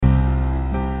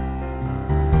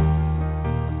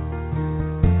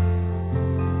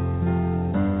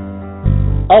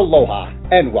Aloha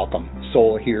and welcome.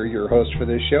 Sol here, your host for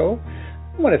this show.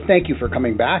 I want to thank you for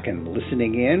coming back and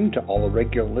listening in to all the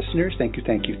regular listeners. Thank you,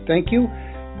 thank you, thank you.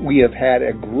 We have had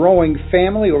a growing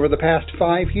family over the past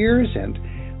 5 years, and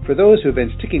for those who have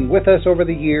been sticking with us over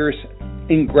the years,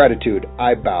 in gratitude,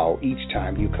 I bow each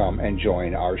time you come and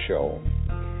join our show.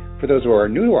 For those who are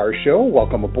new to our show,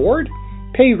 welcome aboard.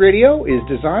 Pay Radio is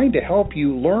designed to help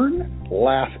you learn,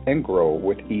 laugh, and grow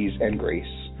with ease and grace.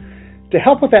 To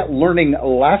help with that learning,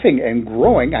 laughing, and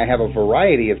growing, I have a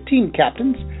variety of team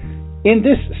captains. In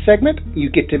this segment, you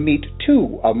get to meet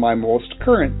two of my most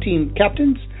current team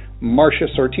captains, Marcia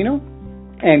Sortino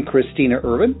and Christina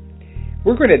Ervin.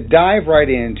 We're going to dive right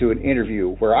into an interview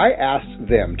where I asked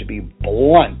them to be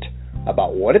blunt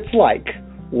about what it's like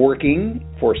working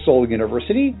for Seoul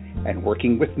University and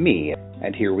working with me.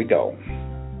 And here we go.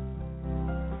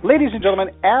 Ladies and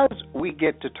gentlemen, as we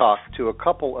get to talk to a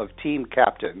couple of team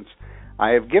captains,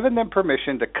 I have given them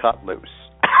permission to cut loose.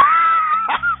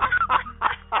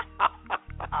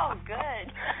 Oh,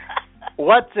 good.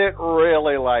 What's it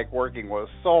really like working with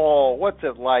Seoul? What's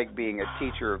it like being a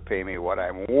teacher of Pay Me What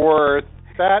I'm Worth?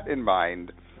 That in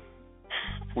mind,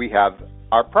 we have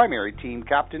our primary team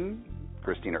captain,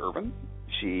 Christina Ervin.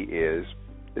 She is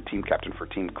the team captain for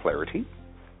Team Clarity.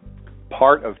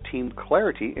 Part of Team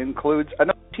Clarity includes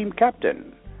another team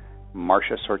captain,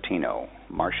 Marcia Sortino.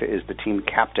 Marcia is the team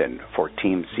captain for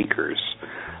Team Seekers.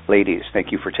 Ladies,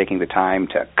 thank you for taking the time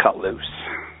to cut loose.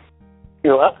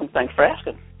 You're welcome. Thanks for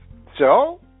asking.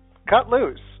 So, cut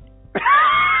loose.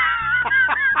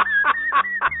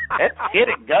 Let's get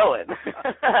it going.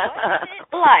 What's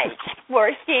it like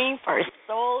working for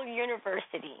Seoul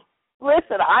University?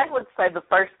 Listen, I would say the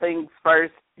first things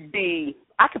first,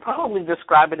 I could probably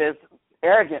describe it as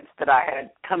arrogance that I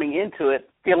had coming into it,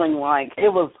 feeling like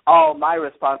it was all my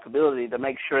responsibility to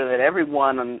make sure that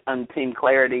everyone on Team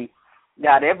Clarity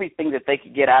got everything that they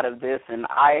could get out of this, and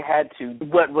I had to,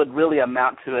 what would really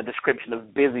amount to a description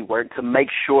of busy work, to make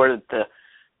sure that the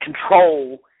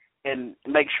control and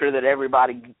make sure that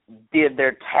everybody did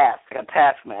their task, a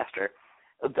taskmaster.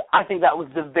 I think that was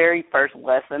the very first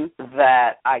lesson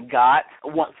that I got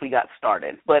once we got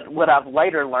started. But what I've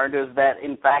later learned is that,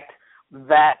 in fact,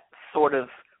 that sort of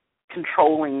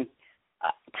controlling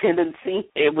tendency,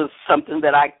 it was something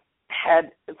that I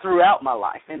had throughout my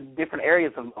life in different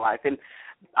areas of my life. And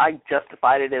I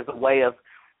justified it as a way of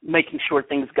making sure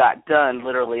things got done.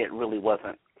 Literally, it really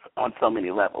wasn't on so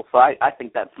many levels. So I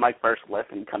think that's my first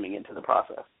lesson coming into the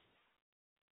process.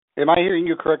 Am I hearing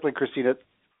you correctly, Christina?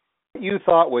 You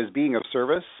thought was being of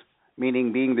service,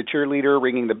 meaning being the cheerleader,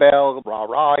 ringing the bell,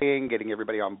 rah-rahing, getting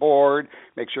everybody on board,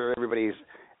 make sure everybody's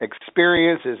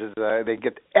experience is they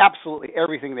get absolutely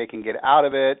everything they can get out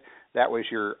of it. That was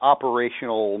your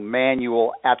operational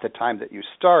manual at the time that you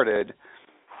started.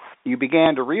 You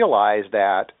began to realize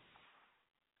that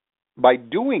by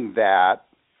doing that,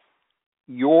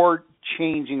 you're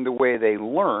changing the way they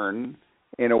learn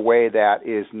in a way that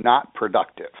is not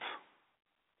productive.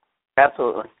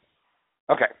 Absolutely.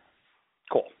 Okay,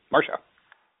 cool. Marcia.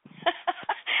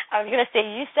 I was going to say,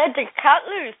 you said to cut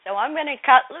loose, so I'm going to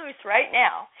cut loose right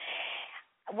now.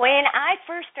 When I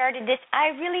first started this,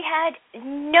 I really had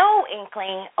no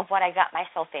inkling of what I got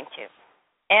myself into.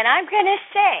 And I'm going to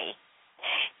say,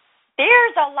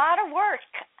 there's a lot of work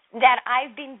that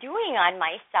I've been doing on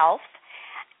myself,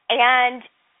 and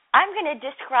I'm going to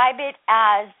describe it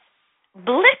as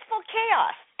blissful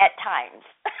chaos at times.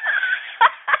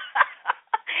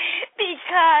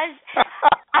 Because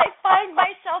I find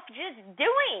myself just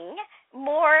doing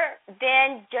more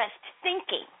than just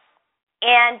thinking.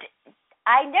 And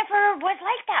I never was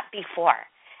like that before.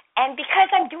 And because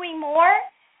I'm doing more,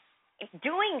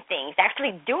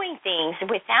 actually doing things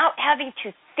without having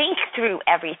to think through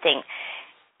everything,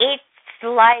 it's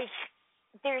like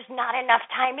there's not enough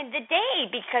time in the day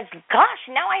because, gosh,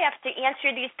 now I have to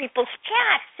answer these people's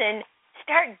chats and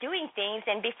start doing things,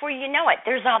 and before you know it,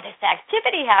 there's all this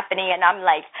activity happening, and I'm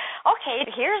like, okay,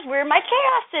 here's where my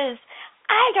chaos is.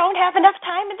 I don't have enough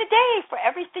time in the day for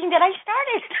everything that I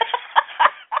started.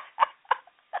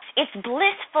 It's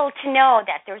blissful to know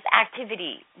that there's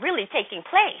activity really taking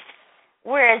place,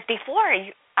 whereas before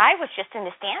I was just in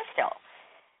the standstill.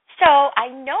 So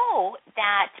I know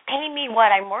that Pay Me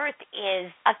What I'm Worth is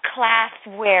a class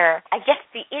where I guess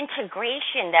the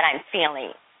integration that I'm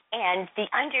feeling and the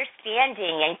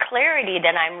understanding and clarity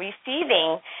that I'm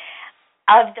receiving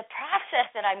of the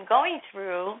process that I'm going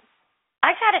through,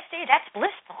 I got to say that's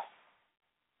blissful.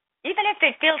 Even if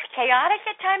it feels chaotic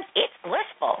at times, it's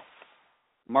blissful.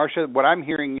 Marcia, what I'm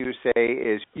hearing you say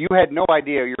is you had no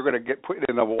idea you were going to get put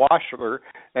in a washer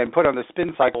and put on the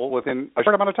spin cycle within a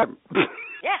short amount of time.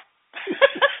 Yeah.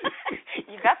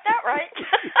 You got that right.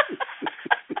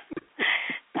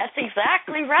 That's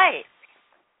exactly right.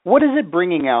 What is it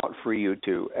bringing out for you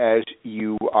two as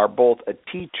you are both a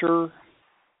teacher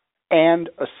and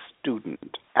a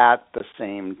student at the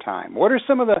same time? What are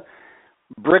some of the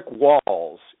brick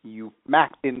walls you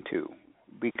mapped into?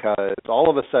 Because all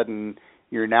of a sudden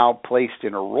you're now placed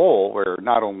in a role where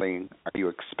not only are you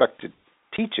expected to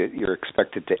teach it, you're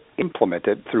expected to implement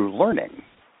it through learning.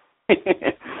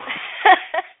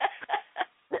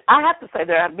 I have to say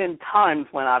there have been times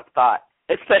when I've thought,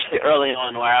 especially early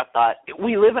on, where I thought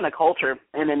we live in a culture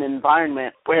and an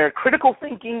environment where critical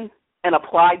thinking and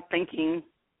applied thinking,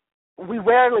 we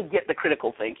rarely get the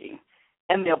critical thinking.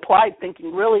 And the applied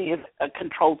thinking really is a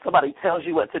controlled, somebody tells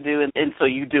you what to do, and so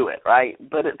you do it, right?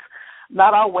 But it's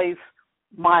not always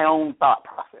my own thought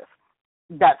process.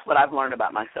 That's what I've learned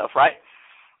about myself, right?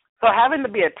 So having to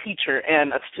be a teacher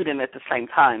and a student at the same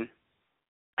time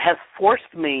has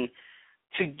forced me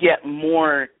to get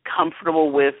more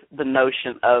comfortable with the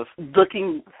notion of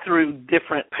looking through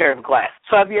different pair of glasses.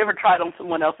 So have you ever tried on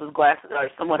someone else's glasses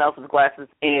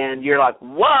and you're like,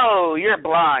 whoa, you're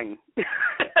blind.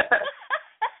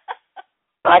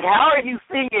 Like, how are you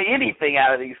seeing anything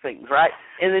out of these things, right?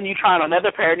 And then you try on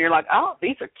another pair and you're like, oh,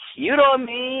 these are cute on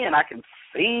me and I can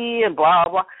see and blah,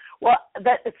 blah. Well,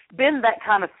 it's been that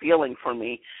kind of feeling for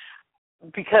me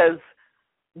because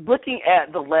looking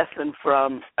at the lesson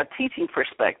from a teaching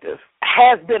perspective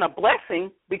has been a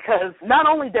blessing because not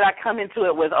only did I come into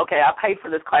it with, okay, I paid for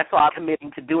this class, so I'm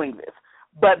committing to doing this,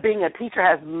 but being a teacher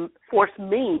has forced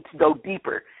me to go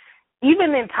deeper,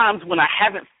 even in times when I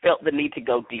haven't felt the need to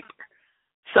go deeper.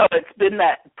 So it's been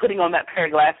that putting on that pair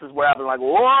of glasses where I've been like,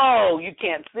 whoa, you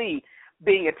can't see.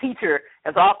 Being a teacher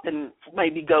has often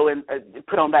made me go and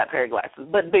put on that pair of glasses.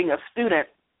 But being a student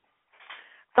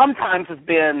sometimes has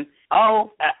been,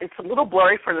 it's a little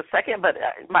blurry for the second, but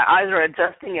my eyes are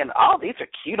adjusting and, these are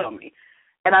cute on me.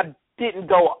 And I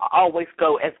didn't always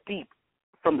go as deep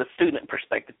from the student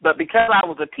perspective. But because I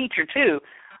was a teacher too,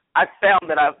 I found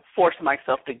that I forced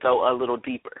myself to go a little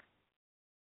deeper.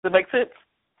 Does that make sense?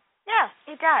 Yes,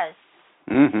 it does.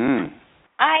 Mm-hmm.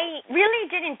 I really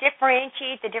didn't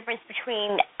differentiate the difference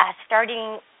between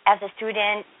starting as a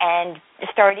student and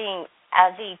starting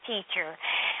as a teacher.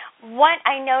 What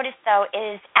I noticed, though,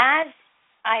 is as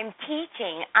I'm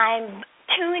teaching, I'm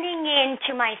tuning in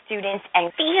to my students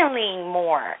and feeling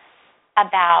more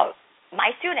about my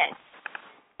students.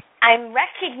 I'm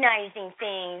recognizing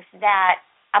things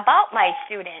about my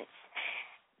students.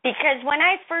 Because when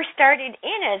I first started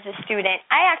in as a student,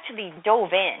 I actually dove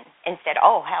in and said,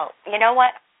 oh, hell, you know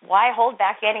what? Why hold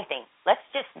back anything? Let's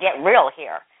just get real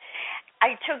here.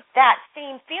 I took that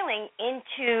same feeling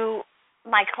into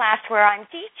my class where I'm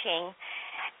teaching,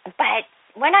 but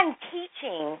when I'm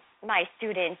teaching my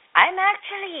students, I'm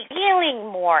actually feeling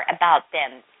more about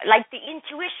them. Like the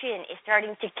intuition is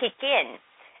starting to kick in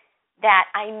that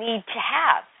I need to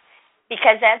have.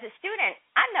 Because as a student,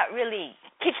 I'm not really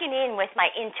kicking in with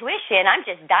my intuition. I'm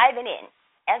just diving in.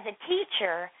 As a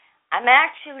teacher, I'm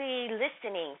actually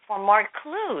listening for more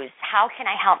clues. How can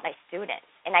I help my students?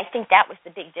 And I think that was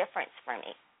the big difference for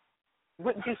me.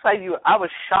 Wouldn't you say I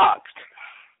was shocked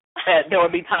that there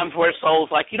would be times where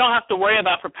Soul's like, you don't have to worry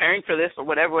about preparing for this or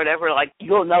whatever, like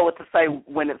you'll know what to say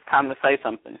when it's time to say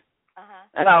something. Uh-huh.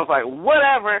 And I was like,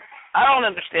 whatever. I don't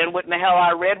understand what in the hell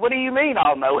I read. What do you mean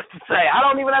I'll know what to say? I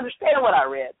don't even understand what I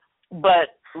read.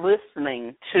 But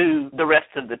listening to the rest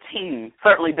of the team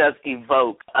certainly does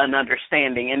evoke an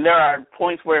understanding. And there are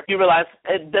points where you realize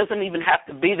it doesn't even have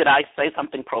to be that I say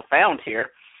something profound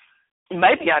here.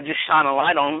 Maybe I just shine a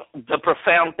light on the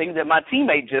profound thing that my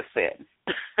teammate just said.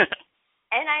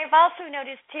 And I've also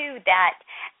noticed, too, that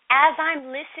as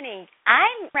I'm listening,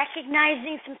 I'm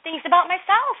recognizing some things about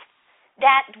myself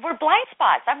that were blind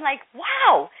spots. I'm like,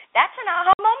 wow, that's an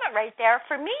aha moment right there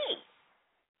for me.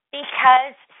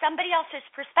 Because somebody else's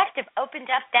perspective opened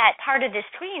up that part of the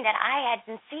screen that I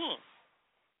hadn't seen.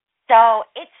 So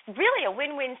it's really a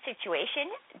win-win situation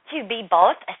to be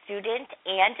both a student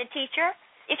and a teacher.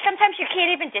 Sometimes you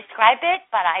can't even describe it,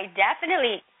 but I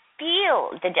definitely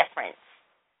feel the difference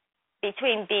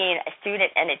between being a student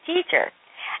and a teacher.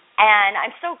 And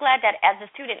I'm so glad that as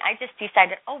a student, I just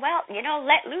decided,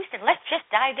 let loose and let's just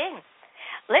dive in.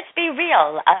 Let's be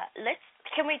real.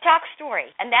 Can we talk story?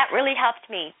 And that really helped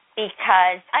me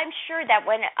because I'm sure that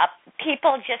when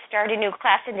people just start a new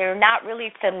class and they're not really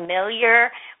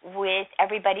familiar with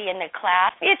everybody in the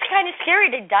class, it's kind of scary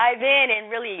to dive in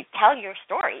and really tell your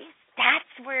stories.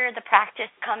 That's where the practice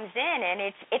comes in,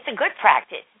 and it's a good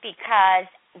practice because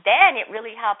then it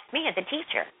really helps me as a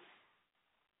teacher.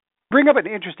 Bring up an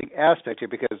interesting aspect here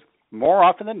because more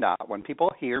often than not, when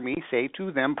people hear me say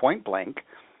to them point blank,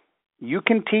 you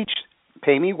can teach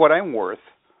Pay Me What I'm Worth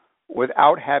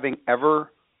without having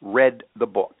ever read the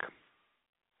book.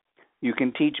 You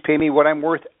can teach Pay Me What I'm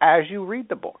Worth as you read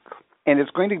the book. And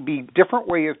it's going to be a different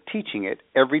way of teaching it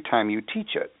every time you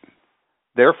teach it.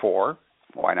 Therefore,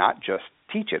 why not just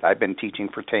teach it? I've been teaching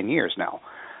for 10 years now.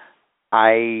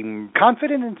 I'm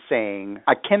confident in saying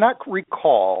I cannot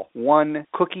recall one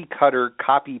cookie-cutter,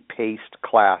 copy-paste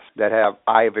class that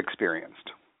I've experienced.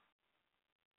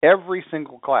 Every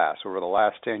single class over the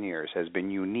last 10 years has been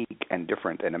unique and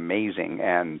different and amazing,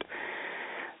 and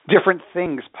different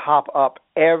things pop up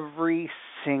every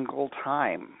single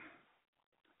time.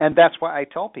 And that's why I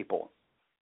tell people,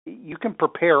 you can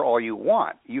prepare all you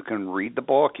want. You can read the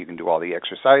book, you can do all the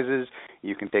exercises,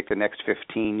 you can take the next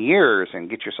 15 years and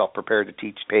get yourself prepared to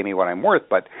teach Pay Me What I'm Worth,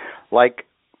 but like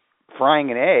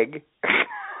frying an egg,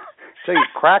 so you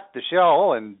crack the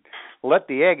shell and let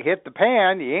the egg hit the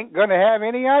pan, you ain't going to have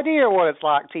any idea what it's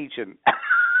like teaching.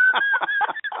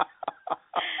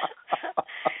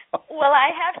 Well,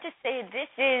 I have to say this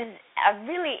is a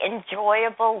really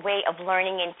enjoyable way of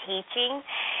learning and teaching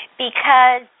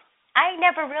because I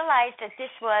never realized that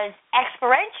this was an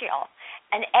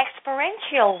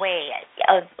experiential way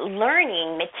of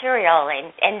learning material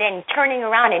and then turning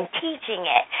around and teaching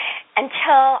it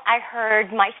until I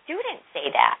heard my students say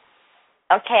that,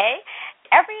 okay?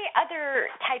 Every other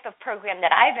type of program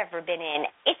that I've ever been in,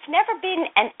 it's never been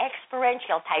an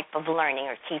experiential type of learning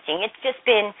or teaching. It's just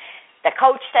been the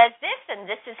coach says this, and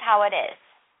this is how it is.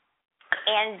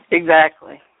 And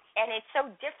exactly. And it's so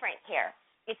different here.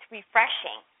 It's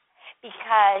refreshing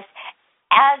because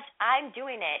as I'm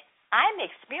doing it, I'm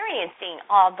experiencing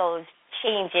all those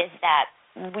changes that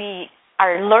we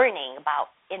are learning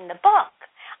about in the book.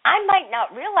 I might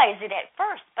not realize it at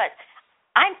first, but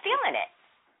I'm feeling it.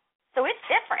 So it's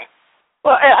different.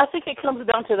 Well, I think it comes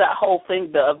down to that whole thing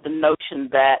of the notion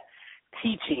that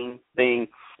teaching being,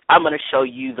 I'm going to show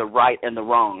you the right and the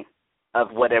wrong of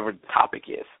whatever the topic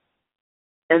is.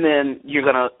 And then you're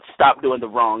going to stop doing the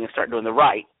wrong and start doing the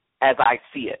right as I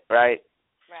see it, right?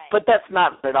 Right. But that's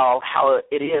not at all how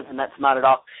it is, and that's not at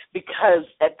all, because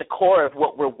at the core of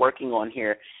what we're working on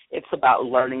here, it's about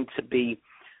learning to be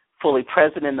fully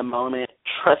present in the moment,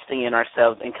 trusting in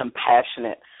ourselves, and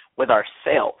compassionate with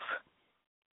ourselves.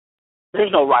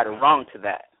 There's no right or wrong to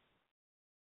that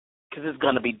because it's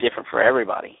going to be different for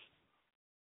everybody.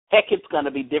 Heck, it's going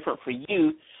to be different for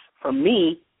you, for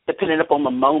me, depending upon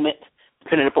the moment,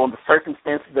 depending upon the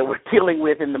circumstances that we're dealing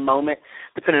with in the moment,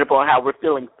 depending upon how we're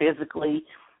feeling physically,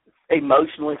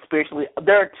 emotionally, spiritually.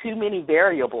 There are too many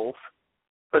variables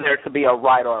for there to be a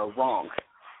right or a wrong.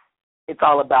 It's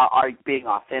all about being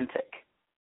authentic.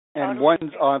 And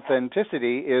one's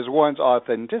authenticity is one's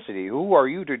authenticity. Who are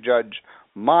you to judge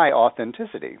my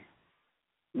authenticity?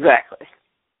 Exactly.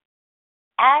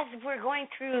 As we're going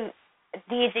through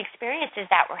these experiences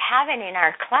that we're having in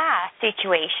our class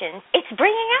situations, it's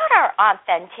bringing out our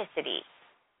authenticity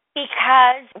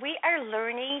because we are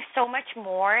learning so much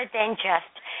more than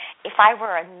just if I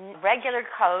were a regular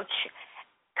coach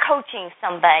coaching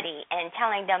somebody and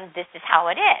telling them this is how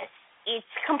it is.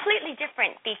 It's completely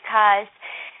different because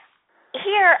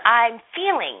here I'm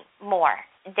feeling more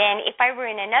than if I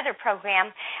were in another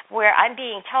program where I'm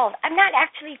being told. I'm not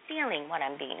actually feeling what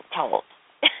I'm being told.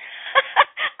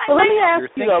 Well, let me ask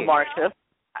you, though, Marcia,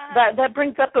 that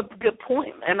brings up a good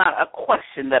point and a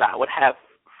question that I would have,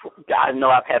 I know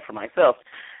I've had for myself.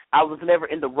 I was never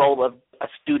in the role of a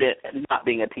student and not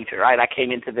being a teacher, right? I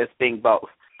came into this being both.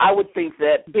 I would think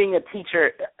that being a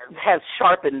teacher has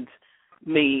sharpened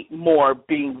me more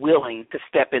being willing to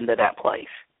step into that place.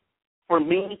 For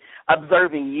me,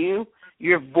 observing you,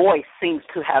 your voice seems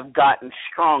to have gotten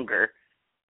stronger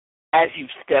as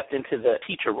you've stepped into the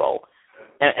teacher role.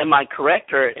 Am I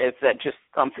correct, or is that just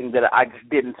something that I just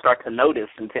didn't start to notice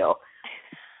until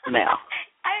now?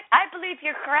 I believe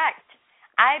you're correct.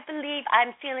 I believe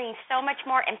I'm feeling so much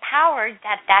more empowered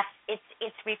that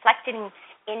it's reflected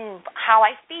in how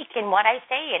I speak and what I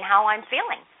say and how I'm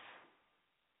feeling.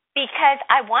 Because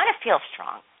I want to feel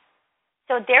strong.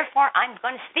 So therefore, I'm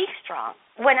going to speak strong.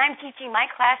 When I'm teaching my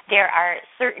class, there are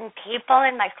certain people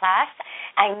in my class.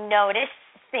 I notice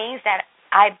things that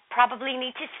I probably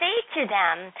need to say to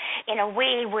them in a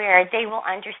way where they will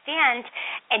understand.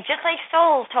 And just like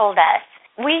Soul told us,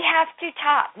 we have to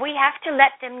talk. We have to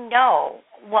let them know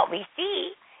what we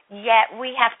see, yet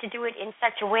we have to do it in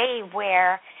such a way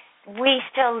where we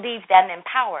still leave them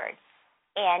empowered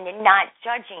and not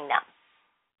judging them.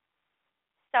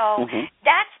 So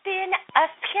that's been a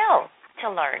skill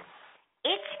to learn.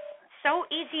 It's so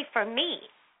easy for me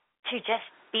to just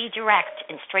be direct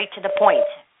and straight to the point.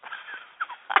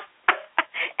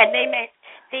 And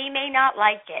they may not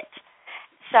like it.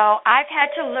 So I've had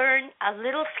to learn a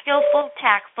little skillful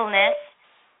tactfulness.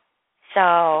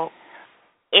 So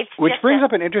it's Which brings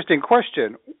up an interesting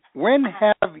question. When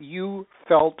have you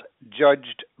felt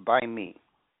judged by me?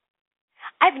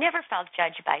 I've never felt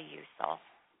judged by you, Sol.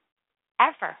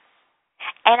 Ever.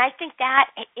 And I think that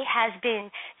it has been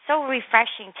so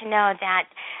refreshing to know that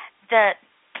the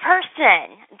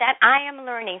person that I am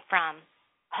learning from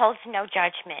holds no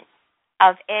judgment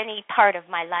of any part of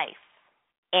my life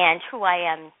and who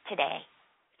I am today.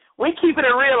 We keeping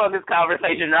it real on this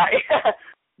conversation, right?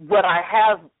 What I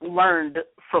have learned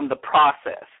from the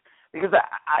process, because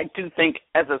I do think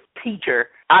as a teacher,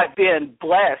 I've been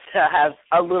blessed to have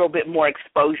a little bit more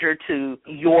exposure to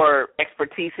your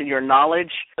expertise and your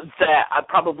knowledge that I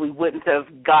probably wouldn't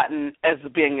have gotten as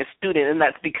being a student, and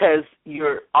that's because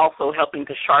you're also helping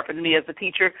to sharpen me as a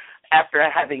teacher after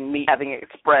having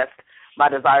expressed my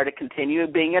desire to continue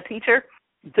being a teacher.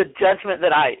 The judgment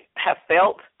that I have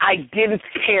felt, I didn't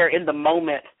care in the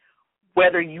moment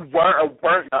whether you were or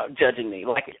weren't judging me.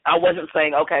 Like, I wasn't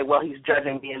saying, okay, well, he's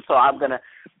judging me, and so I'm going to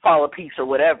follow a piece or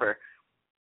whatever,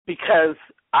 because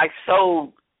I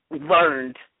so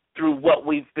learned through what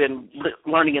we've been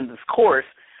learning in this course,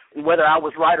 whether I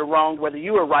was right or wrong, whether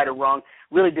you were right or wrong,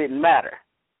 really didn't matter.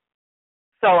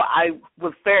 So I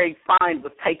was very fine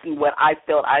with taking what I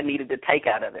felt I needed to take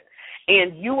out of it.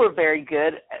 And you were very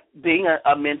good at being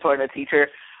a mentor and a teacher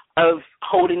of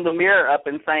holding the mirror up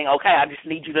and saying, okay, I just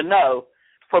need you to know,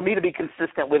 for me to be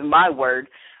consistent with my word,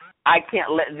 I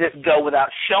can't let this go without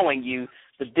showing you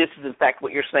that this is, in fact,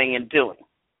 what you're saying and doing.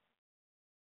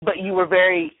 But you were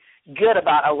very good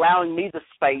about allowing me the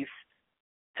space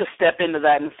to step into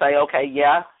that and say, okay,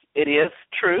 yeah, it is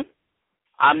true.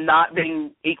 I'm not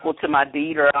being equal to my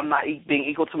deed, or I'm not being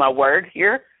equal to my word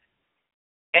here,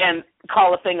 and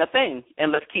call a thing,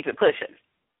 and let's keep it pushing.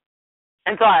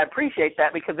 And so I appreciate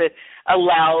that, because it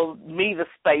allowed me the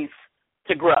space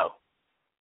to grow.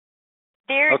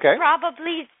 There's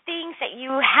probably things that you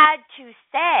had to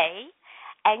say,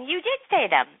 and you did say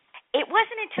them. It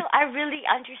wasn't until I really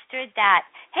understood that,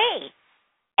 hey,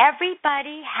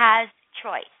 everybody has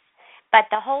choice. But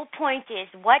the whole point is,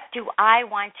 what do I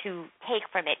want to take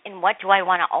from it, and what do I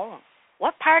want to own?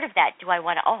 What part of that do I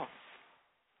want to own?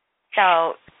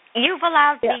 So you've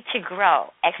allowed me to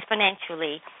grow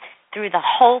exponentially through the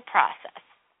whole process.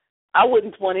 I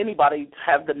wouldn't want anybody to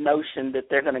have the notion that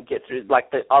they're going to get through, like,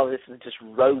 all this is just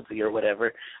rosy or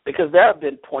whatever, because there have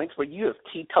been points where you have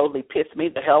totally pissed me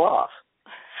the hell off.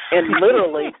 And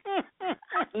literally,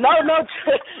 no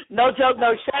joke,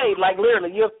 no shade. Like,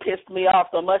 literally, you have pissed me off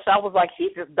so much. I was like, he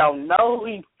just don't know who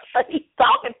he's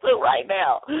talking to right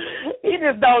now. He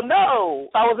just don't know.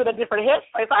 If I was in a different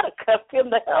headspace, I'd have cussed him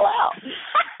the hell out.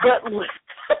 But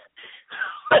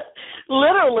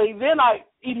literally, then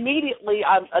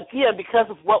again, because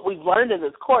of what we've learned in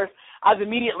this course, I've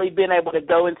immediately been able to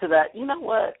go into that, you know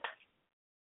what,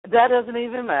 that doesn't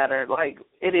even matter. Like,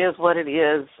 it is what it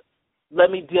is. Let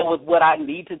me deal with what I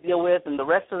need to deal with, and the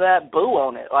rest of that, boo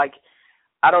on it. Like,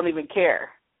 I don't even care.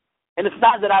 And it's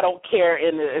not that I don't care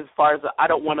as far as I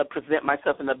don't want to present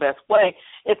myself in the best way.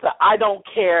 It's that I don't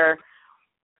care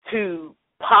to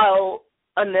pile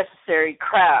unnecessary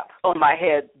crap on my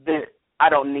head that I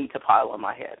don't need to pile on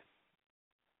my head.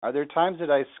 Are there times that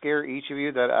I scare each of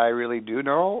you that I really do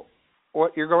know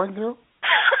what you're going through?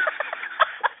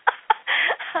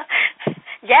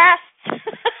 Yes.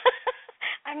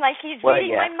 I'm like, he's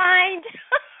reading my mind.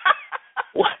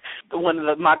 One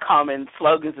of my common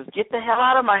slogans is, get the hell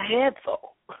out of my head,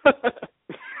 Sol.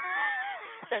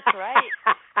 That's right.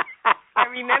 I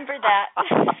remember that.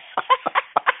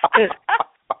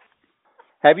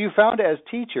 Have you found as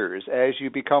teachers, as you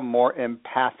become more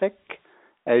empathic,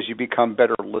 as you become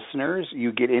better listeners,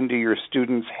 you get into your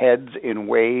students' heads in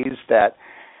ways that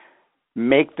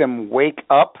make them wake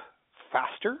up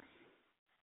faster?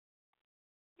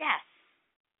 Yes.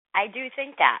 I do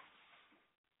think that.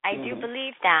 I do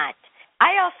believe that.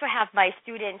 I also have my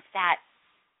students that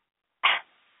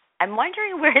I'm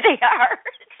wondering where they are.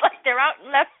 It's like they're out in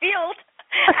left field,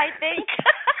 I think.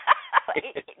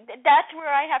 That's where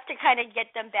I have to kind of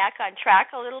get them back on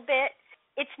track a little bit.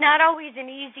 It's not always an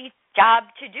easy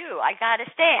job to do. I got to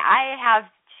say, I have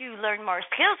to learn more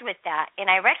skills with that, and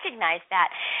I recognize that.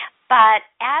 But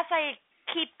as I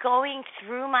keep going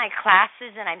through my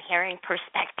classes and I'm hearing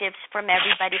perspectives from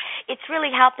everybody, it's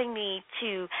really helping me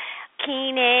to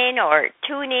keen in or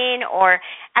tune in or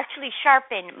actually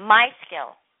sharpen my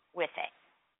skill with it.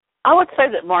 I would say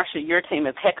that, Marcia, your team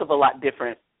is a heck of a lot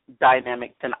different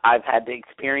dynamic than I've had to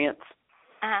experience.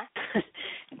 Uh-huh.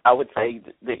 I would say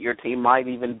that your team might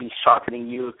even be sharpening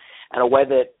you in a way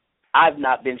that I've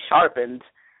not been sharpened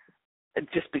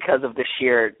just because of the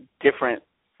sheer different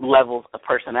levels of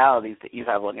personalities that you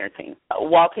have on your team.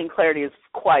 While Team Clarity is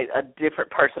quite a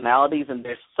different personalities, and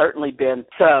there's certainly been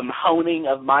some honing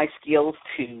of my skills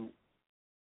to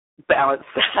balance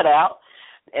that out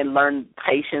and learn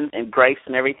patience and grace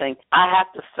and everything, I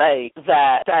have to say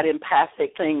that that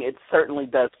empathic thing, it certainly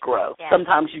does grow. Yeah.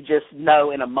 Sometimes you just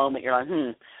know in a moment, you're like,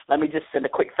 let me just send a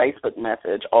quick Facebook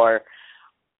message, or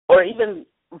even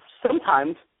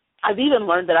sometimes I've even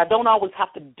learned that I don't always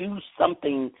have to do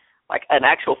something like an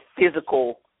actual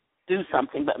physical do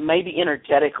something, but maybe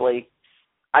energetically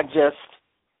I just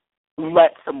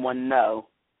let someone know,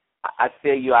 I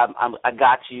feel you, I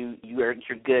got you, you're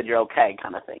good, you're okay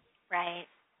kind of thing. Right.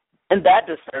 And that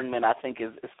discernment, I think,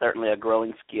 is certainly a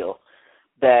growing skill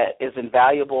that is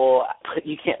invaluable, but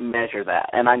you can't measure that.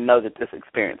 And I know that this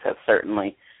experience has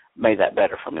certainly made that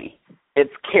better for me.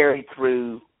 It's carried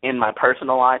through in my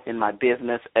personal life, in my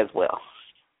business as well.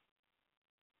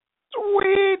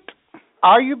 Sweet.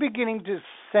 Are you beginning to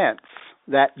sense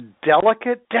that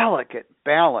delicate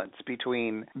balance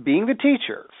between being the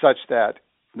teacher such that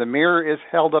the mirror is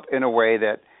held up in a way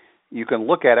that you can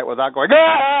look at it without going,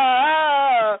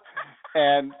 ah!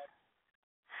 And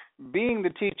being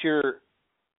the teacher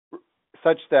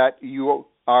such that you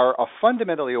are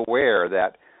fundamentally aware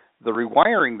that the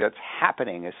rewiring that's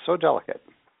happening is so delicate,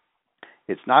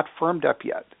 it's not firmed up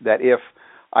yet, that if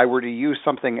I were to use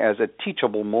something as a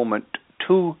teachable moment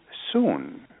too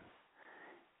soon,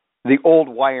 the old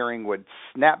wiring would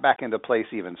snap back into place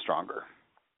even stronger.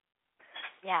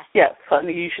 Yes. Yeah,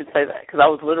 funny you should say that, because I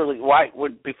was literally,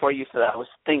 before you said that, I was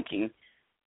thinking,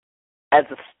 as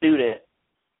a student,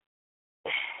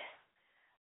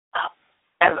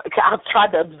 I've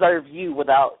tried to observe you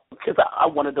because I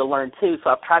wanted to learn too,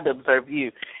 so I've tried to observe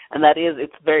you, and that is,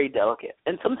 it's very delicate.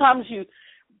 And sometimes you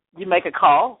make a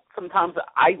call, sometimes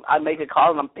I make a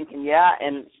call and I'm thinking, yeah,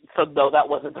 and so no, that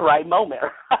wasn't the right moment,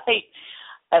 right?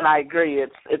 And I agree,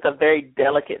 it's a very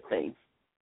delicate thing.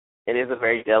 It is a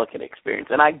very delicate experience.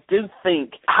 And I do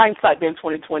think, hindsight being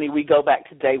 2020, we go back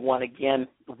to day one again.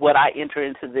 Would I enter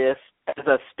into this as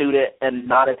a student and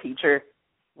not a teacher?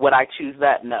 Would I choose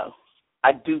that? No.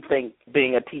 I do think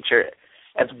being a teacher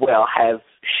as well has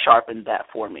sharpened that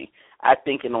for me. I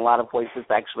think in a lot of ways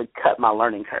it's actually cut my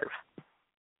learning curve.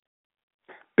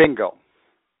 Bingo.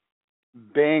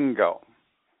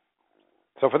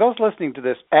 So for those listening to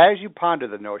this, as you ponder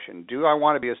the notion, do I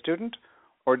want to be a student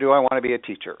or do I want to be a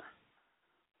teacher?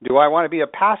 Do I want to be a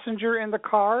passenger in the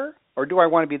car or do I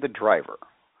want to be the driver?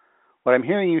 What I'm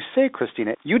hearing you say,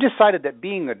 Christina, you decided that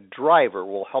being a driver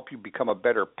will help you become a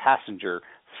better passenger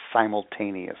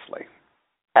simultaneously.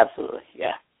 Absolutely,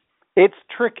 yeah. It's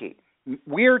tricky.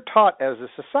 We're taught as a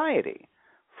society,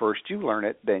 first you learn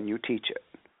it, then you teach it.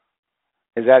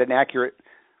 Is that an accurate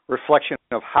reflection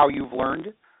of how you've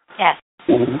learned? Yes.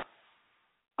 Mm-hmm.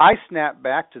 I snap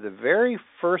back to the very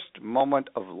first moment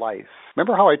of life.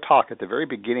 Remember how I talk at the very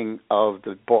beginning of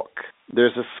the book?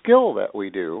 There's a skill that we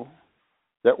do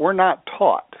that we're not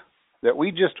taught, that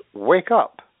we just wake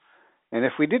up. And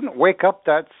if we didn't wake up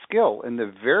that skill in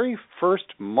the very first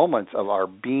moments of our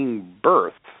being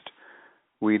birthed,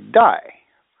 we'd die.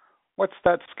 What's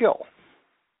that skill?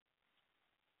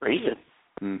 Breathing.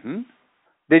 Mm-hmm.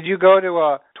 Did you go to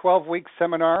a 12-week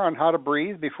seminar on how to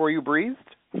breathe before you breathed?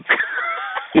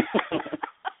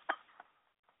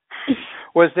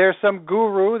 Was there some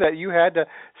guru that you had to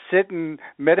sit and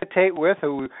meditate with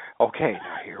who, okay,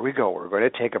 now here we go, we're going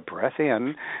to take a breath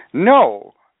in?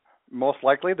 No. Most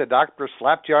likely the doctor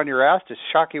slapped you on your ass to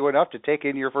shock you enough to take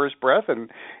in your first breath, and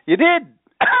you did.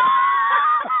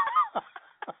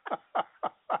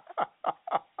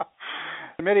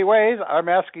 In many ways, I'm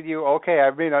asking you, okay,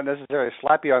 I may not necessarily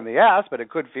slap you on the ass, but it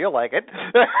could feel like it.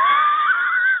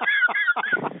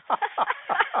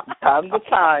 Time to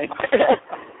time.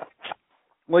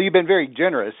 Well, you've been very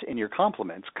generous in your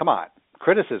compliments. Come on,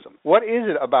 criticism. What is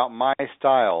it about my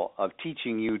style of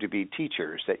teaching you to be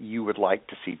teachers that you would like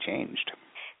to see changed?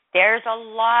 There's a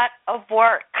lot of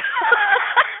work,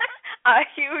 a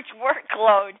huge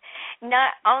workload,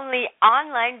 not only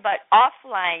online but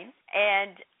offline.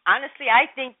 And honestly,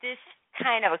 I think this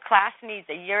kind of a class needs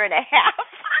a year and a half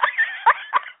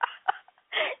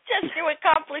just to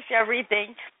accomplish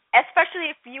everything,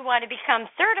 especially if you want to become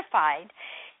certified.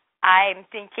 I'm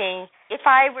thinking if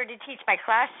I were to teach my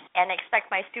class and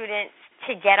expect my students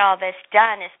to get all this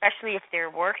done, especially if they're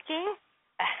working,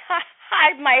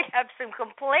 I might have some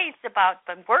complaints about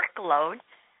the workload,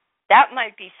 that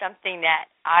might be something that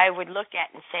I would look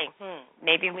at and say,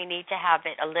 maybe we need to have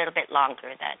it a little bit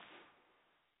longer then.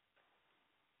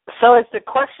 So is the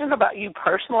question about you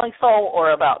personally, Soul,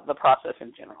 or about the process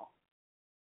in general?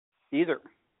 Either.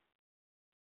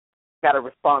 Got a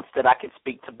response that I could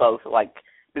speak to both,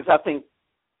 because I think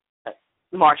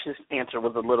Marsha's answer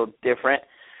was a little different.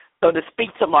 So to speak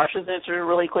to Marsha's answer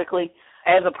really quickly,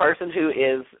 as a person who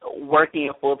is working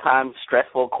a full-time,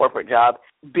 stressful corporate job,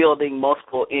 building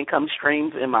multiple income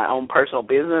streams in my own personal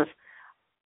business,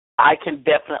 I can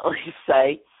definitely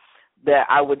say that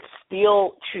I would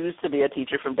still choose to be a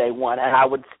teacher from day one, and I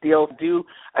would still do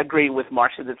agree with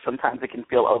Marsha that sometimes it can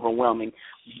feel overwhelming.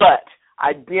 But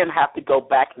I then have to go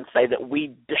back and say that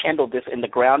we handled this in the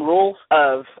ground rules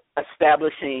of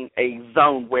establishing a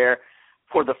zone where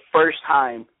for the first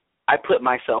time I put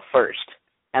myself first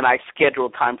and I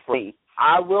scheduled time for me.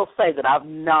 I will say that I've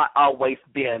not always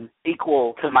been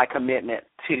equal to my commitment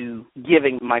to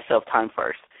giving myself time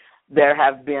first. There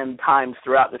have been times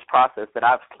throughout this process that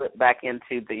I've slipped back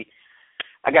into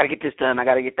I got to get this done, I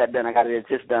got to get that done, I got to get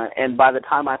this done. And by the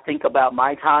time I think about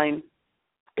my time,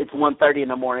 it's 1:30 in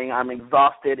the morning. I'm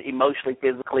exhausted emotionally,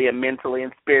 physically, and mentally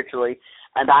and spiritually,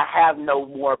 and I have no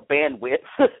more bandwidth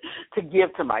to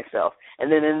give to myself.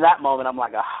 And then in that moment, I'm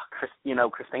like,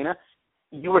 Christina,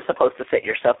 you were supposed to set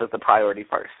yourself as the priority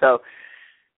first. So,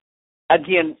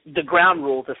 again, the ground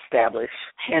rules establish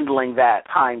handling that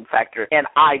time factor, and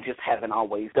I just haven't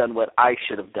always done what I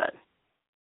should have done.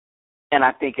 And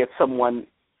I think if someone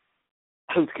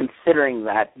who's considering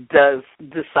that does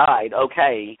decide,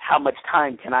 okay, how much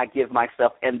time can I give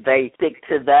myself, and they stick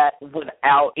to that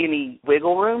without any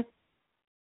wiggle room,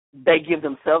 they give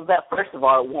themselves that. First of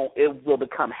all, it will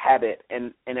become habit,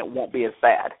 and it won't be as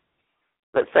bad.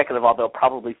 But second of all, they'll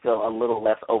probably feel a little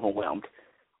less overwhelmed.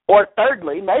 Or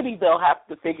thirdly, maybe they'll have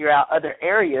to figure out other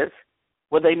areas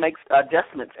where they make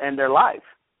adjustments in their life.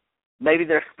 Maybe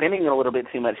they're spending a little bit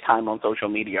too much time on social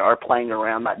media or playing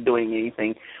around, not doing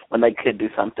anything when they could do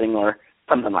something or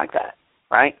something like that,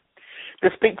 right? To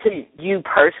speak to you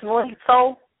personally,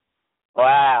 Soul,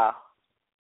 wow.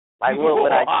 Like, what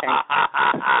would I change?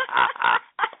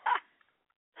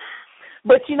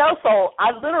 But, Soul,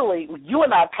 you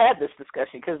and I have had this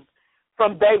discussion because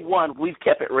from day one, we've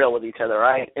kept it real with each other,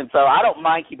 right? And so I don't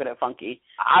mind keeping it funky.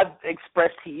 I've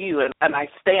expressed to you, and I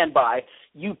stand by,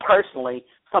 you personally,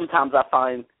 sometimes I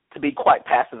find to be quite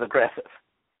passive-aggressive.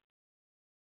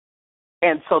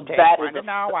 And so takes that one is... to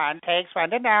know one, takes one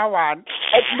to know one.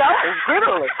 No,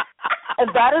 literally. And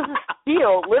that is a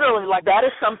skill, literally, that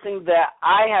is something that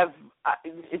I have...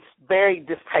 It's very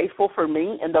distasteful for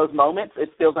me in those moments. It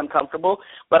feels uncomfortable,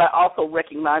 but I also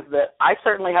recognize that I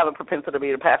certainly have a propensity to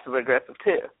be passive-aggressive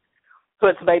too. So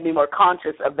it's made me more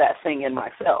conscious of that thing in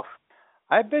myself.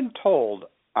 I've been told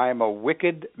I'm a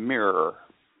wicked mirror.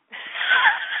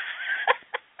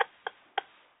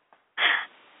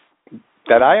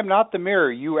 That I am not the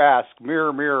mirror you ask,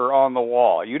 mirror, mirror on the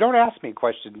wall. You don't ask me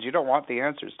questions you don't want the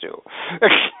answers to.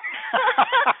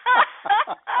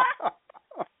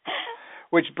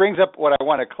 Which brings up what I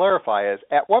want to clarify is,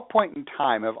 at what point in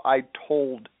time have I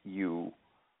told you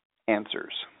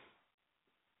answers?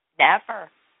 Never.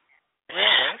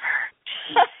 Really?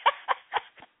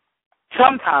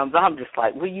 Sometimes I'm just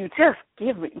like, will you just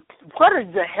give me, what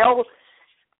is the hell?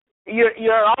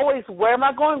 You're always, where am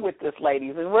I going with this,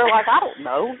 ladies? And we're like, I don't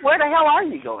know. Where the hell are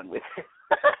you going with it?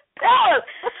 Tell us.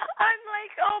 I'm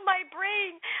like, oh, my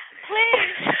brain,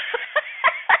 please.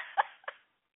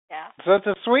 Yeah. So it's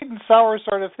a sweet and sour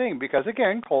sort of thing because,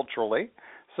 again, culturally,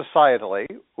 societally,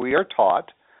 we are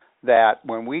taught that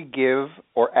when we give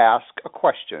or ask a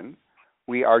question,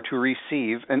 we are to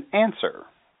receive an answer.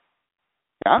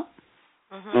 Yeah?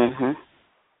 Mm-hmm.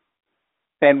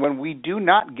 And when we do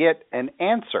not get an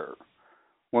answer,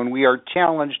 when we are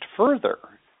challenged further,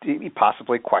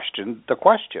 possibly question the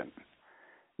question,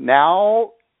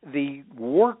 now the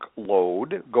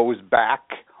workload goes back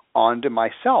onto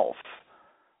myself.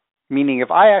 Meaning,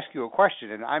 if I ask you a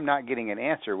question and I'm not getting an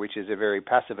answer, which is a very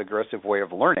passive-aggressive way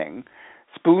of learning,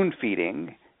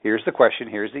 spoon-feeding, here's the question,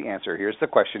 here's the answer, here's the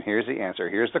question, here's the answer,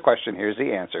 here's the question, here's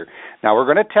the answer. Now we're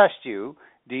going to test you.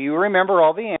 Do you remember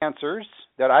all the answers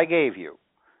that I gave you?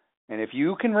 And if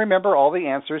you can remember all the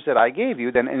answers that I gave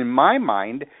you, then in my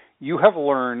mind, you have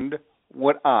learned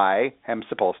what I am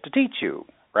supposed to teach you,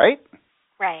 right?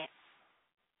 Right.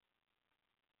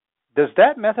 Does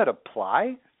that method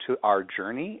apply to our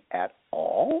journey at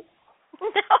all? No.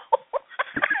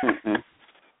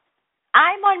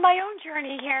 I'm on my own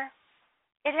journey here.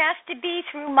 It has to be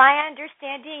through my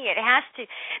understanding. It has to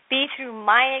be through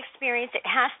my experience. It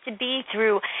has to be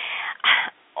through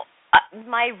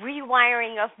my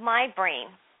rewiring of my brain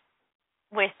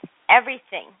with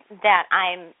everything that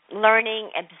I'm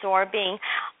learning, absorbing,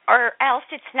 or else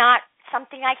it's not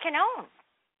something I can own.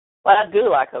 What I do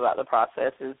like about the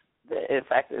process is, in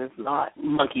fact, it's not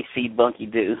monkey see, monkey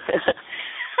do.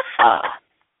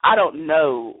 I don't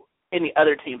know any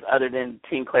other teams other than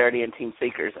Team Clarity and Team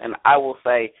Seekers, and I will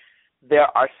say there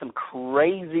are some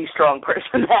crazy strong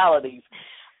personalities.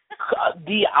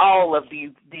 All of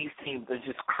these teams are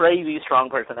just crazy strong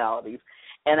personalities,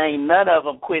 and ain't none of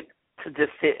them quit to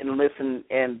just sit and listen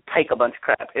and take a bunch of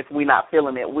crap. If we're not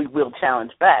feeling it, we will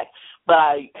challenge back. But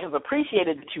I have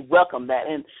appreciated that you welcome that,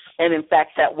 and in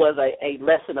fact, that was a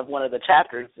lesson of one of the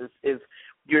chapters is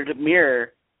you're to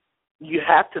mirror. You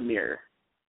have to mirror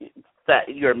that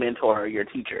your mentor or your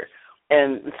teacher,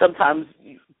 and sometimes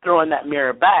throwing that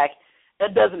mirror back,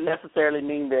 that doesn't necessarily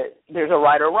mean that there's a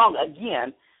right or wrong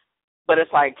again, but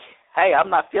it's like, hey,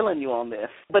 I'm not feeling you on this.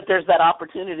 But there's that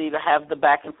opportunity to have the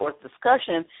back and forth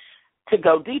discussion to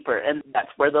go deeper, and that's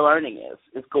where the learning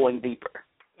is going deeper.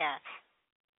 Yes.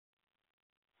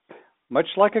 Much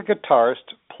like a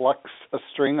guitarist plucks a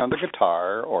string on the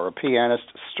guitar, or a pianist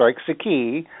strikes a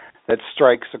key that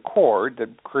strikes a chord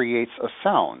that creates a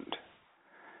sound,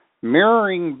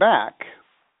 mirroring back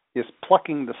is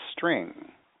plucking the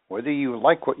string. Whether you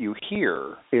like what you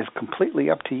hear is completely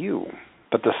up to you,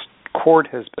 but the chord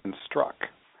has been struck.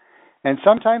 And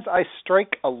sometimes I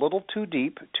strike a little too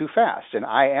deep, too fast, and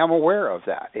I am aware of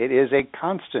that. It is a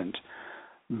constant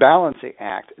balancing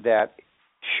act that,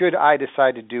 should I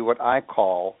decide to do what I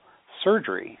call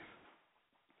surgery,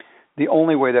 the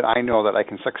only way that I know that I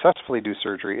can successfully do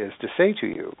surgery is to say to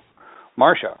you,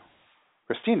 Marcia,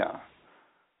 Christina,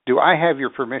 do I have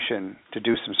your permission to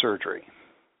do some surgery?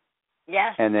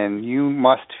 Yes. And then you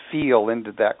must feel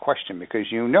into that question,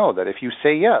 because you know that if you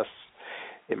say yes,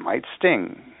 it might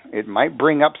sting. It might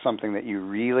bring up something that you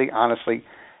really honestly,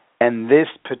 and this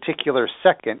particular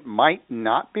second, might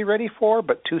not be ready for,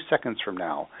 but 2 seconds from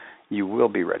now, you will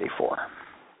be ready for.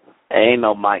 There ain't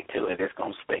no mic to it. It's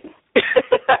going to sting. It's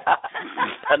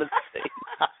sting.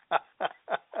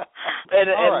 And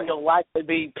right. You'll likely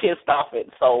be pissed off at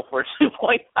Soul for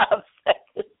 2.5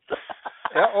 seconds.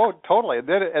 Yeah, oh, totally. And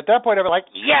then at that point, I'm like,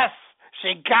 yes,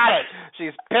 she got it.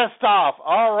 She's pissed off.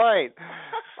 All right.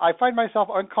 I find myself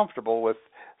uncomfortable with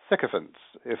sycophants.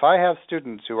 If I have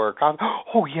students who are,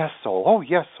 oh, yes, Soul. Oh,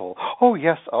 yes, Soul. Oh,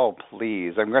 yes. Oh,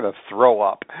 please. I'm going to throw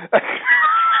up.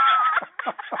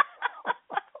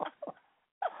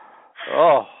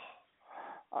 Oh,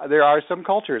 there are some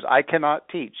cultures I cannot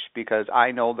teach because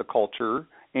I know the culture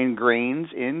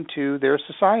ingrains into their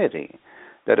society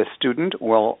that a student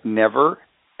will never,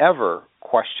 ever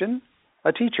question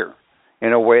a teacher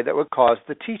in a way that would cause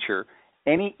the teacher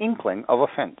any inkling of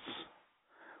offense.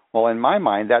 Well, in my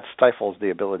mind, that stifles the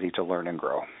ability to learn and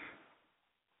grow.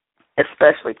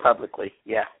 Especially publicly,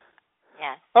 yeah.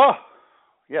 Yeah. Oh,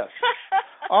 yes.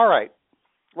 All right.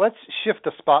 Let's shift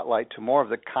the spotlight to more of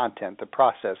the content, the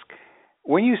process.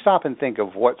 When you stop and think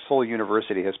of what Soul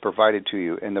University has provided to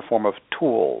you in the form of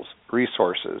tools,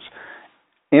 resources,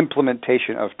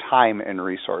 implementation of time and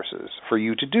resources for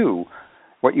you to do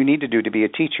what you need to do to be a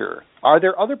teacher, are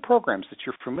there other programs that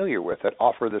you're familiar with that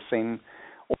offer the same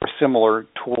or similar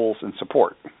tools and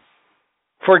support?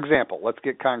 For example, let's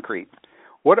get concrete.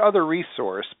 What other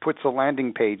resource puts a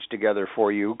landing page together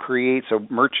for you, creates a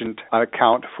merchant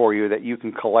account for you that you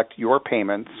can collect your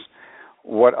payments?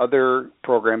 What other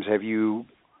programs have you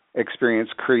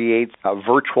experienced creates a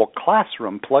virtual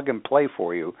classroom plug and play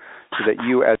for you so that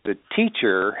you as a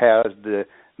teacher has the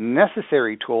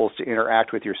necessary tools to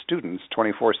interact with your students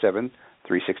 24/7,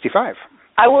 365?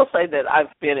 I will say that I've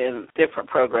been in different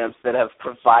programs that have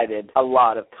provided a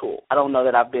lot of tools. I don't know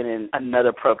that I've been in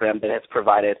another program that has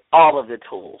provided all of the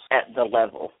tools at the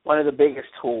level. One of the biggest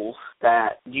tools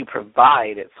that you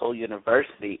provide at Soul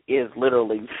University is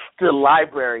literally the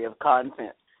library of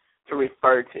content to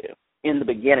refer to. In the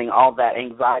beginning, all that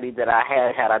anxiety that I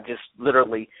had I just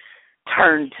literally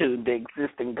turned to the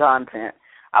existing content,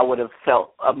 I would have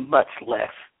felt a much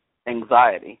less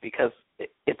anxiety because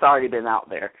it's already been out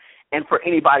there. And for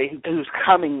anybody who's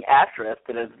coming after us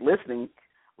that is listening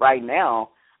right now,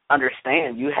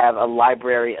 understand you have a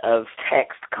library of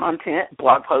text content,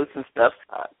 blog posts and stuff,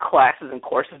 classes and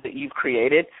courses that you've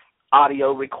created,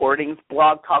 audio recordings,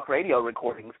 blog talk radio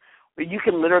recordings, where you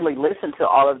can literally listen to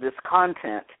all of this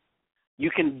content.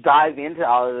 You can dive into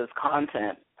all of this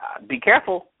content. Be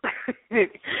careful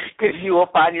because you will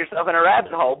find yourself in a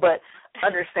rabbit hole, but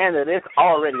understand that it's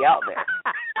already out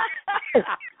there.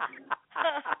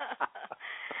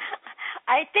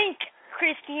 I think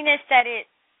Christina said it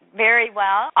very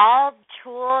well. All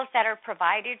tools that are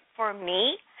provided for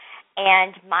me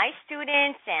and my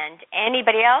students and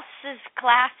anybody else's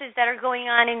classes that are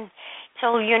going on in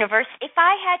Soul University, if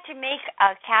I had to make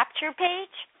a capture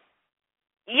page,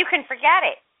 you can forget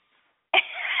it.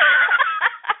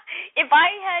 If I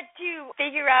had to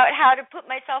figure out how to put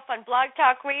myself on Blog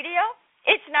Talk Radio,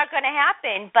 it's not going to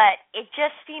happen, but it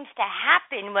just seems to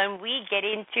happen when we get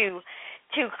into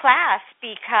class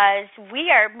because we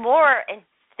are more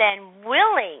than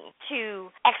willing to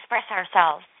express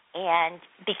ourselves and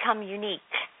become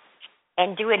unique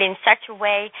and do it in such a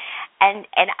way. And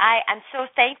I'm so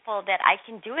thankful that I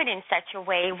can do it in such a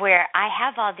way where I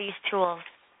have all these tools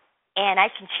and I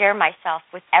can share myself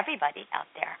with everybody out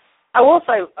there. I will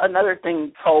say another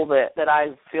thing, Soul, that I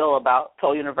feel about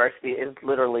Soul University is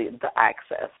literally the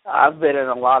access. I've been in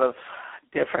a lot of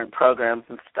different programs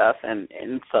and stuff, and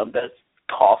some that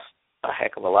cost a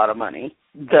heck of a lot of money.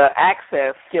 The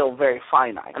access is still very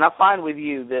finite. And I find with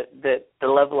you that the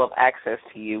level of access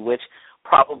to you, which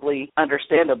probably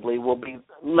understandably will be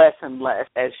less and less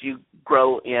as you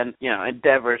grow in,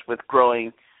 endeavors with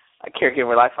growing a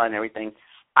Caregiver Lifeline and everything.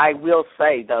 I will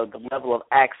say, though, the level of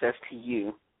access to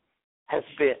you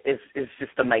is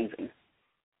just amazing.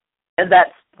 And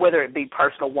that's whether it be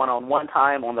personal one-on-one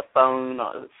time on the phone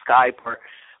or Skype,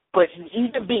 but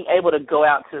even being able to go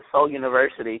out to Soul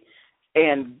University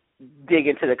and dig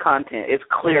into the content, it's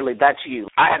clearly that's you.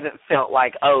 I haven't felt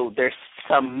like, there's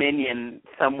some minion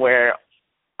somewhere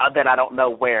that I don't know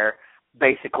where,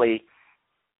 basically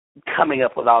coming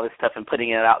up with all this stuff and putting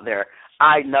it out there.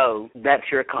 I know that's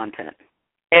your content.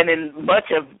 And in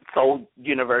much of Soul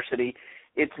University,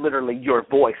 it's literally your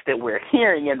voice that we're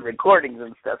hearing in recordings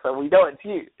and stuff, so we know it's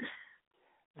you.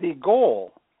 The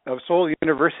goal of Soul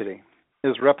University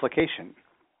is replication.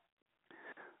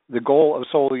 The goal of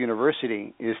Soul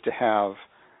University is to have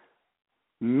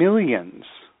millions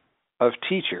of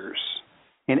teachers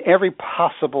in every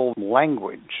possible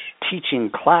language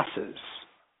teaching classes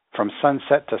from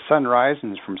sunset to sunrise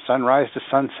and from sunrise to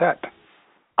sunset.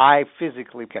 I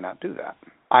physically cannot do that.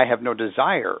 I have no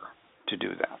desire to do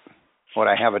that. What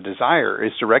I have a desire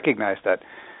is to recognize that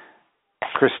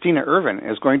Christina Ervin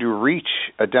is going to reach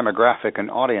a demographic, an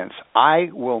audience I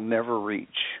will never reach.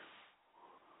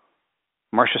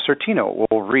 Marcia Sortino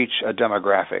will reach a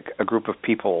demographic, a group of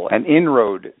people, an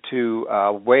inroad to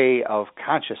a way of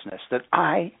consciousness that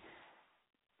I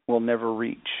will never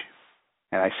reach.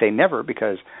 And I say never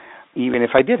because even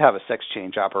if I did have a sex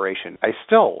change operation, I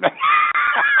still...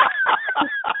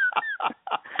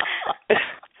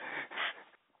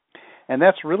 And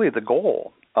that's really the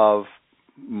goal of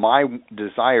my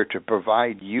desire to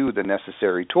provide you the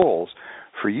necessary tools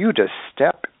for you to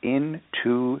step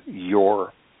into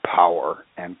your power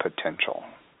and potential.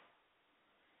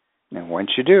 And once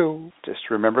you do, just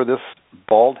remember this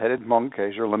bald-headed monk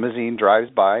as your limousine drives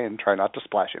by and try not to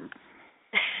splash him.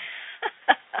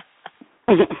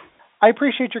 I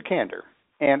appreciate your candor.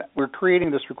 And we're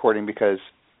creating this recording because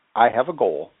I have a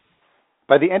goal.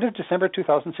 By the end of December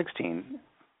 2016,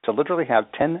 to literally have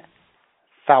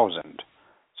 10,000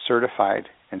 certified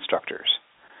instructors.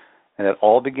 And it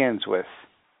all begins with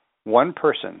one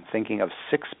person thinking of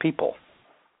 6 people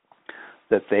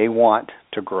that they want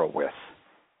to grow with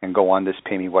and go on this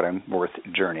Pay Me What I'm Worth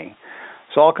journey.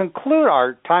 So I'll conclude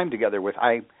our time together with,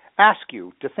 I ask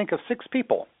you to think of 6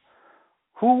 people.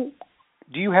 Who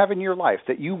do you have in your life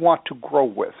that you want to grow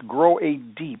with, grow a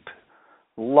deep,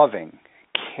 loving,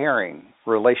 caring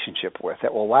relationship with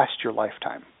that will last your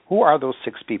lifetime? Who are those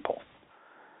 6 people?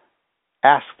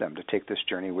 Ask them to take this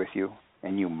journey with you,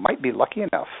 and you might be lucky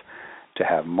enough to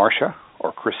have Marcia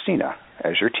or Christina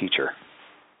as your teacher.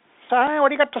 So, what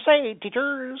do you got to say,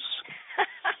 teachers?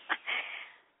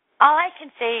 All I can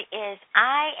say is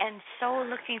I am so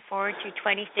looking forward to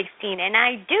 2016, and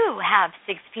I do have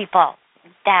 6 people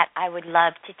that I would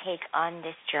love to take on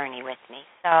this journey with me.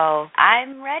 So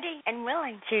I'm ready and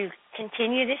willing to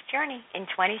continue this journey in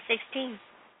 2016.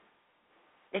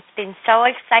 It's been so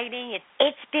exciting.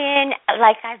 It's been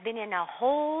like I've been in a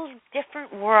whole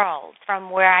different world from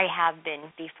where I have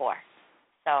been before.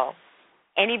 So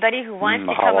anybody who wants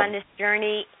to come on this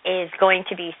journey is going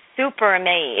to be super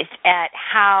amazed at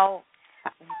how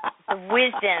the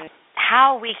wisdom,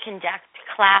 how we conduct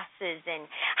classes, and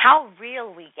how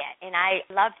real we get. And I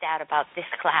love that about this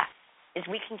class, is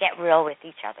we can get real with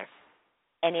each other,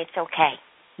 and it's okay.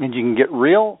 And you can get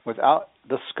real without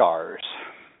the scars.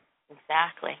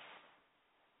 Exactly.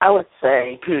 I would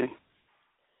say,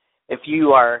 if you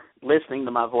are listening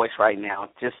to my voice right now,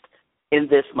 just in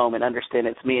this moment, understand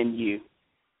it's me and you.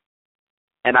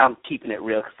 And I'm keeping it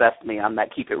real because that's me. I'm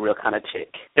that keep it real kind of chick.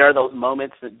 There are those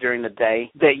moments that during the day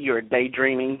that you're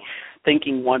daydreaming,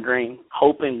 thinking, wondering,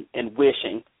 hoping, and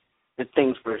wishing that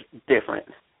things were different.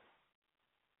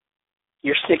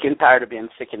 You're sick and tired of being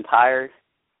sick and tired.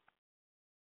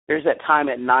 There's that time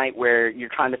at night where you're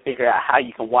trying to figure out how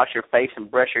you can wash your face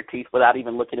and brush your teeth without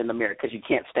even looking in the mirror because you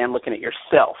can't stand looking at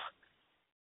yourself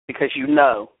because you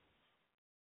know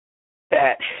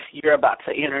that you're about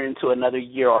to enter into another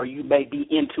year, or you may be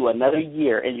into another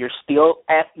year, and you're still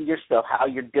asking yourself how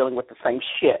you're dealing with the same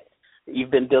shit that you've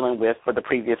been dealing with for the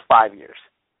previous 5 years.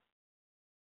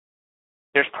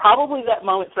 There's probably that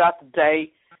moment throughout the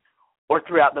day or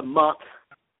throughout the month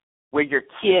where your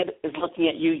kid is looking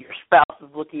at you, your spouse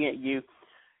is looking at you,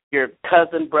 your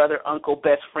cousin, brother, uncle,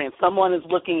 best friend, someone is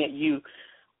looking at you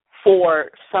for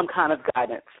some kind of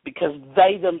guidance because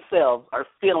they themselves are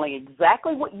feeling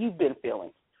exactly what you've been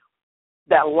feeling.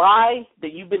 That lie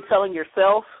that you've been telling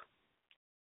yourself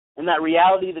and that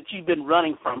reality that you've been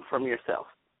running from yourself.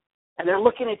 And they're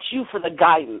looking at you for the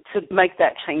guidance to make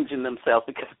that change in themselves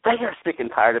because they are sick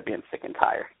and tired of being sick and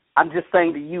tired. I'm just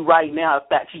saying to you right now, if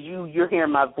that's you, you're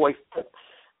hearing my voice,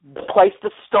 the place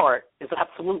to start is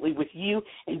absolutely with you,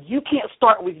 and you can't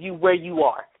start with you where you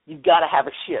are. You've got to have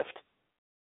a shift.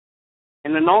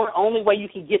 And the only way you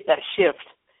can get that shift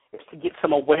is to get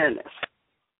some awareness.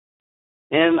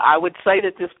 And I would say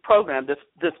that this program,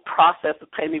 this process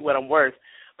of Pay Me What I'm Worth,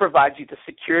 provides you the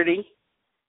security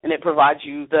and it provides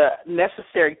you the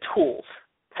necessary tools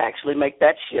to actually make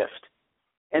that shift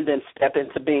and then step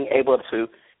into being able to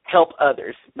help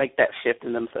others make that shift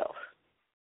in themselves.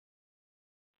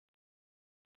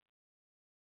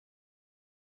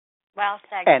 Well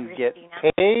said, and Christina.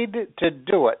 Get paid to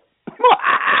do it.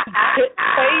 Get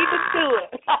paid to do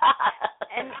it.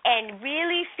 and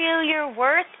really feel your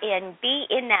worth and be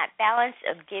in that balance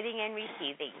of giving and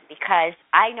receiving, because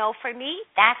I know for me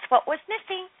that's what was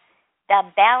missing, the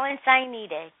balance I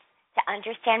needed to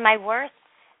understand my worth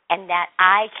and that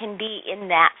I can be in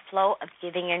that flow of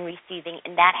giving and receiving.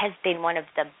 And that has been one of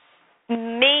the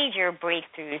major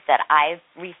breakthroughs that I've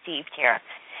received here,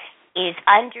 is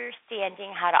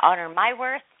understanding how to honor my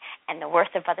worth and the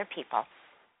worth of other people.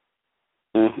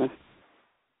 Mm-hmm.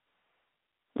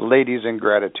 Ladies, in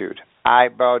gratitude, I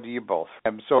bow to you both.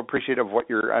 I'm so appreciative of what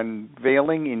you're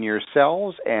unveiling in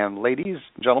yourselves. And ladies,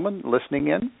 gentlemen, listening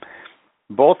in,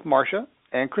 both Marcia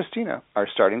and Christina are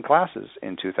starting classes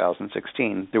in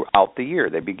 2016 throughout the year.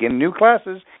 They begin new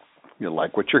classes. If you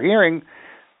like what you're hearing,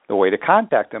 the way to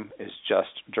contact them is just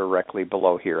directly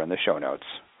below here in the show notes.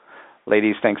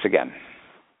 Ladies, thanks again.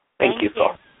 Thank you,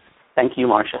 Saul. Thank you,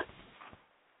 Marcia.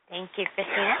 Thank you,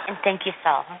 Christina, and thank you,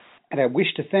 Saul. And I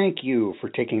wish to thank you for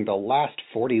taking the last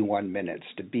 41 minutes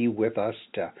to be with us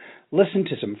to listen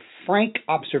to some frank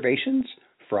observations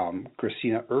from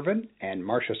Christina Ervin and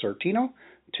Marcia Sortino,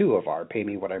 two of our Pay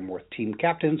Me What I'm Worth team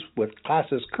captains with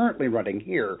classes currently running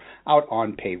here out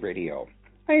on Pay Radio.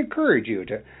 I encourage you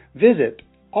to visit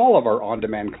all of our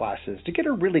on-demand classes to get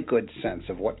a really good sense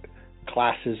of what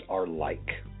classes are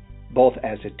like, both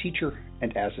as a teacher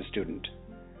and as a student.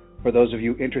 For those of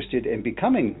you interested in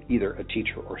becoming either a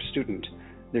teacher or student,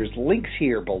 there's links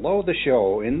here below the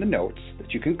show in the notes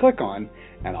that you can click on,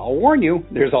 and I'll warn you,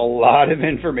 there's a lot of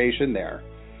information there.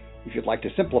 If you'd like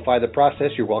to simplify the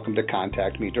process, you're welcome to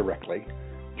contact me directly.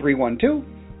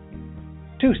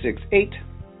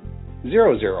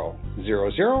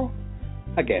 312-268-0000.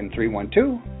 Again,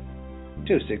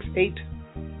 312-268,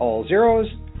 all zeros.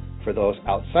 For those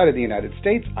outside of the United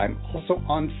States, I'm also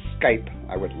on Skype.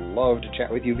 I would love to chat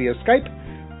with you via Skype.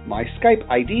 My Skype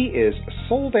ID is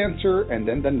SoulDancer and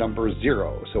then the number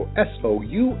 0. So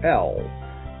SOULDANCER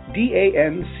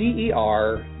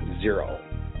 0.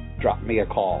 Drop me a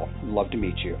call. Love to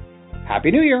meet you.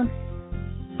 Happy New Year!